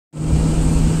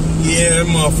Yeah,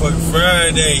 motherfucking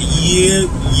Friday.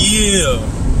 Yeah.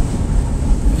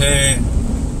 And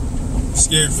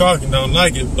Scary Falcon don't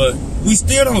like it, but we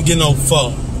still don't get no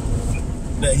fuck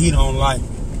that he don't like.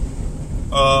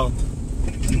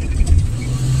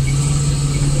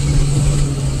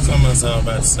 Something else I was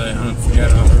about to say, I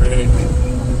forgot already.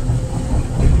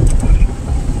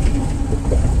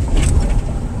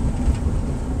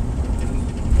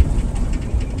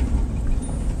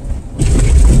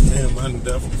 Damn, I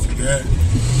definitely forgot.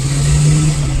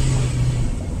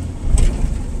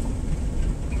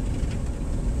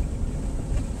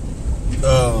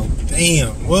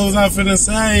 Damn, what was I finna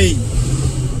say?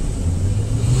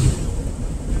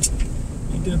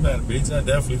 You did about it, bitch. I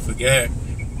definitely forgot.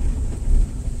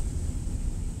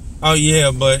 Oh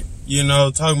yeah, but you know,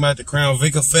 talking about the Crown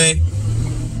Vic effect,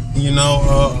 you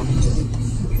know,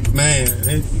 man,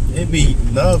 it be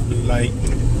lovely. Like,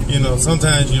 you know,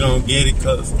 sometimes you don't get it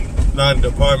because a lot of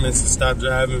departments have stopped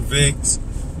driving Vics.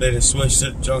 They done switched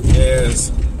to junk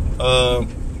ass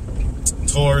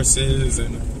Tauruses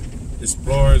and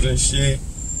Explorers and shit.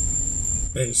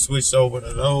 They switched over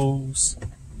to those.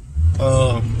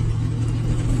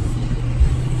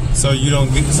 So you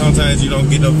don't get, sometimes you don't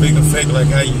get a big effect like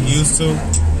how you used to.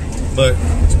 But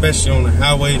especially on the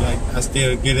highway, like I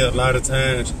still get it a lot of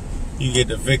times. You get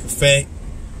the Vic effect.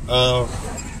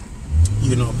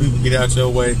 You know, people get out your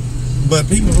way. But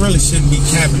people really shouldn't be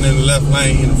capping in the left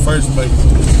lane in the first place.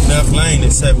 Left lane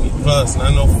is 70 plus, and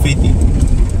I know 50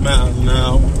 miles an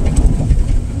hour.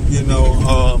 You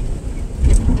know,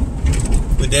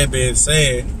 with that being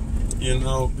said, you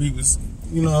know, people,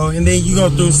 you know, and then you go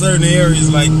through certain areas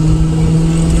like,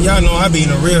 y'all know I be in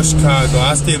a real Chicago.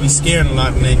 I still be scaring a lot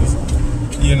of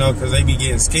niggas, you know, because they be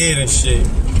getting scared and shit.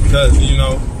 Because, you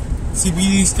know,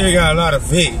 CBD still got a lot of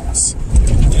Vics.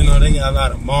 You know, they got a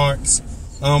lot of marks,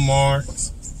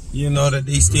 unmarked, you know, that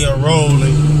they still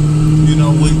rolling, you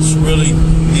know, which really,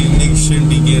 these niggas shouldn't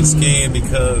be getting scared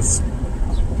because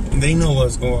they know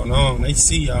what's going on. They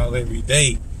see y'all every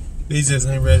day. They just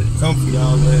ain't ready to come for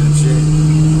y'all and shit.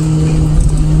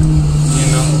 You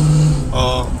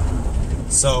know?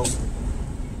 So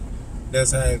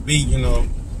that's how it be, you know.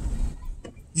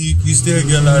 You still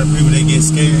get a lot of people that get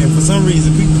scared. And for some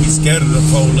reason, people be scared of the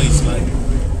police. Like,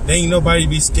 they ain't nobody to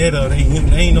be scared of. They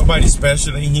ain't nobody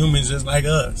special. They humans just like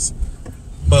us.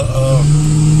 But,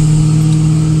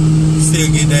 still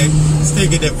get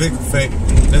that Vic effect.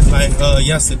 That's like,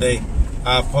 yesterday,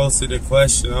 I posted a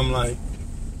question. I'm like,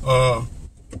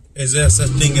 is there such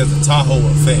thing as a Tahoe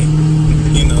effect?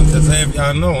 You know, because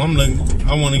y'all know I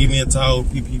want to give me a Tahoe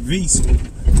PPV soon.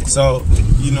 So,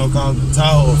 you know, called the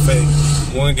Tahoe effect.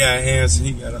 One guy answered,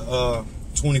 he got a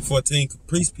 2014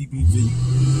 Caprice PPV.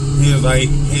 He was like,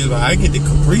 I get the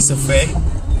Caprice effect.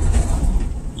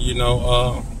 You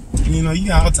know, you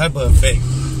got all type of effect.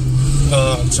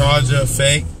 Charger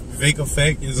effect, Vic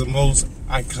effect is the most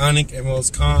iconic and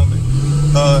most common.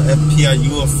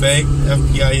 FPIU effect,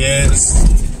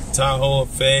 FPIS, Tahoe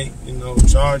effect, you know,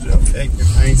 Charger effect,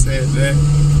 if I ain't said that.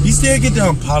 You still get the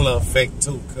Impala effect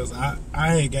too, cause I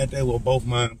ain't got that with both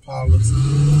my Impalas.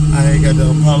 I ain't got the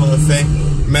Impala effect,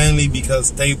 mainly because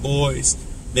State Boys,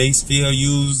 they still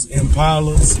use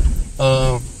Impalas.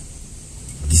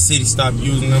 The city stopped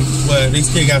using them. Well, they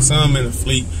still got some in the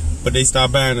fleet, but they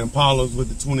stopped buying Impalas with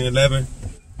the 2011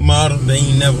 model. They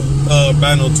ain't never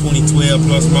buy no 2012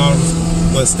 plus models,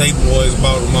 but State Boys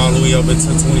bought them all the way up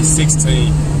until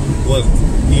 2016. Was,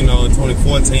 you know,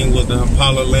 2014 was the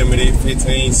Impala Limited,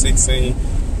 15, 16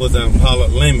 was the Impala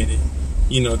Limited,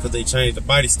 you know, because they changed the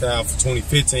body style for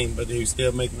 2015, but they were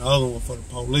still making the other one for the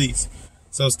police.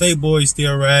 So State Boys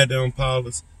still ride the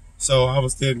Impalas, so I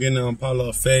was still getting the Impala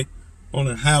effect on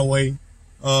the highway.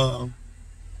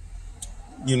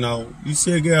 You know, you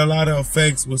still get a lot of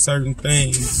effects with certain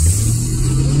things.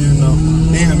 You know,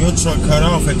 damn, your truck cut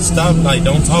off at the stoplight.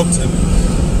 Don't talk to me.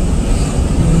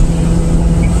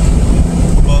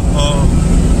 But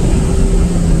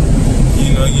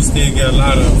you know, you still get a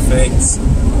lot of effects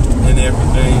and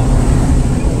everything.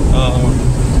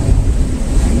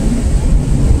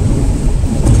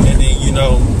 And then, you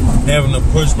know, having a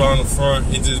push bar on the front,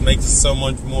 it just makes it so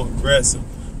much more aggressive.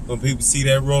 When people see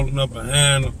that rolling up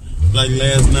behind them. Like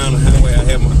last night on the highway, I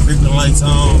had my creeping lights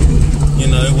on. You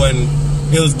know,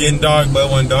 it was getting dark, but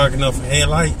it wasn't dark enough for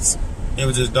headlights. It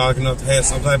was just dark enough to have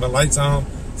some type of lights on.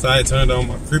 So I turned on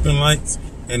my creeping lights,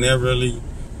 and that really,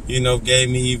 you know, gave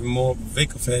me even more of a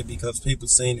Vic effect because people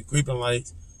seen the creeping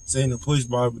lights, seen the push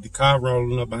bar with the car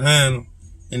rolling up behind them,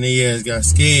 and they ass got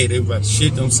scared. They were about to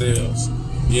shit themselves,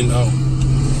 you know.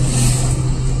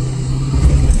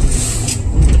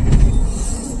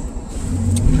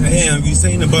 I damn, if you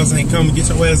seen the bus ain't coming, get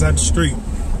your ass out the street.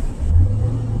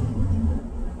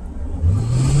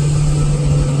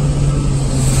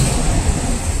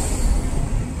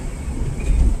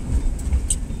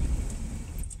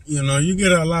 You know, you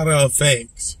get a lot of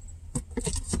effects.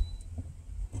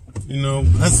 You know,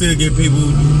 I still get people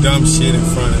who do dumb shit in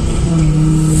front of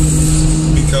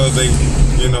me because they,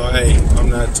 you know, hey, I'm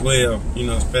not 12, you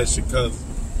know, especially because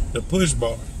the push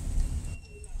bar.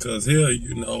 Because here,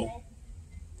 you know,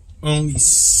 only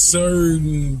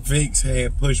certain Vicks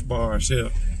had push bars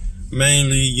here.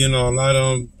 Mainly, you know, a lot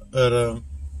of them,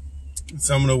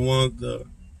 some of the ones, the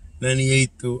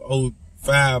 98 through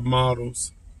 05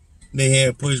 models, they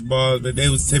had push bars, but they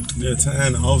was typically the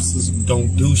time the officers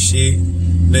don't do shit.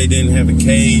 They didn't have a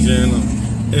cage in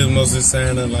them. It was mostly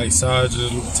signing like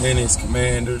sergeants, lieutenants,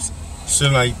 commanders,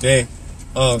 shit like that.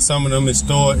 Some of them is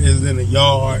in the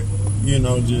yard, you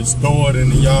know, just stored in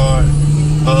the yard.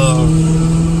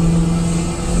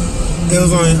 It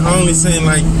was I only seen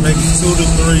like maybe 2 to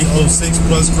 3 06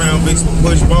 plus Crown Vicks with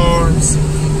push bars,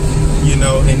 you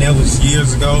know, and that was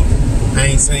years ago. I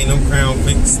ain't seen them Crown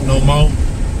Vicks no more.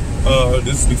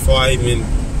 This is before I even,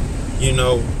 you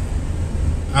know,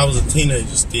 I was a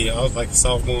teenager still. I was like a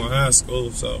sophomore in high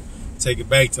school, so take it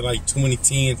back to like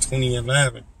 2010,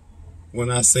 2011,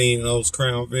 when I seen those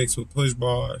Crown Vicks with push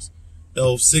bars,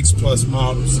 those 6 plus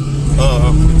models.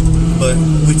 But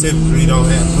we typically don't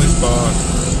have push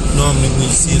bars. Normally when you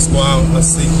see a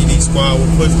CPD squad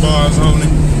with push bars on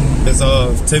it, it's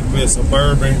typically a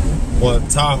Suburban or a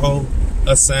Tahoe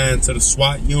assigned to the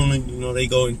SWAT unit. You know, they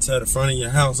go into the front of your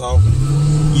house off.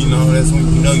 You know, that's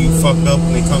when you know you fucked up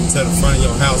when they come to the front of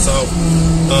your house off.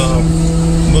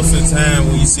 Most of the time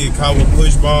when you see a car with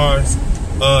push bars,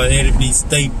 it'll be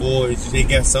state boards. They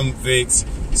got some Vicks,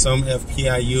 some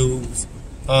FPIUs,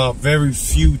 very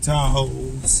few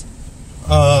Tahoes.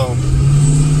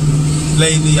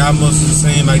 Lately I must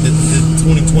have seen like the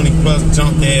 2020 plus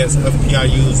junk ass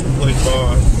FPIUs with push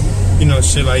bars. You know,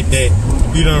 shit like that.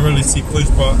 You don't really see push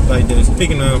bars like that.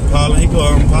 Speaking of Impala, he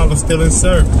go Impala still in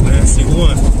service, man. See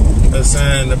one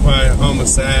assigned to probably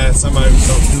homicide, somebody who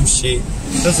don't do shit.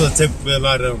 That's what typically a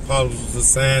lot of Impalas was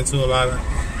assigned to. A lot of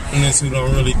units who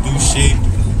don't really do shit.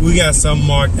 We got some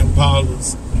marked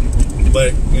Impalas,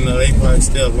 but you know they probably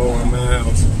still low in my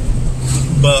house.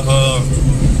 But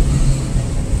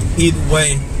either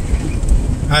way,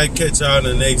 I'll catch y'all in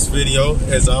the next video.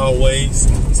 As always,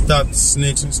 stop the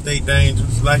snitching, stay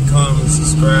dangerous, like, comment,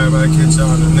 subscribe. I'll catch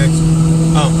y'all in the next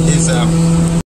one. Peace out.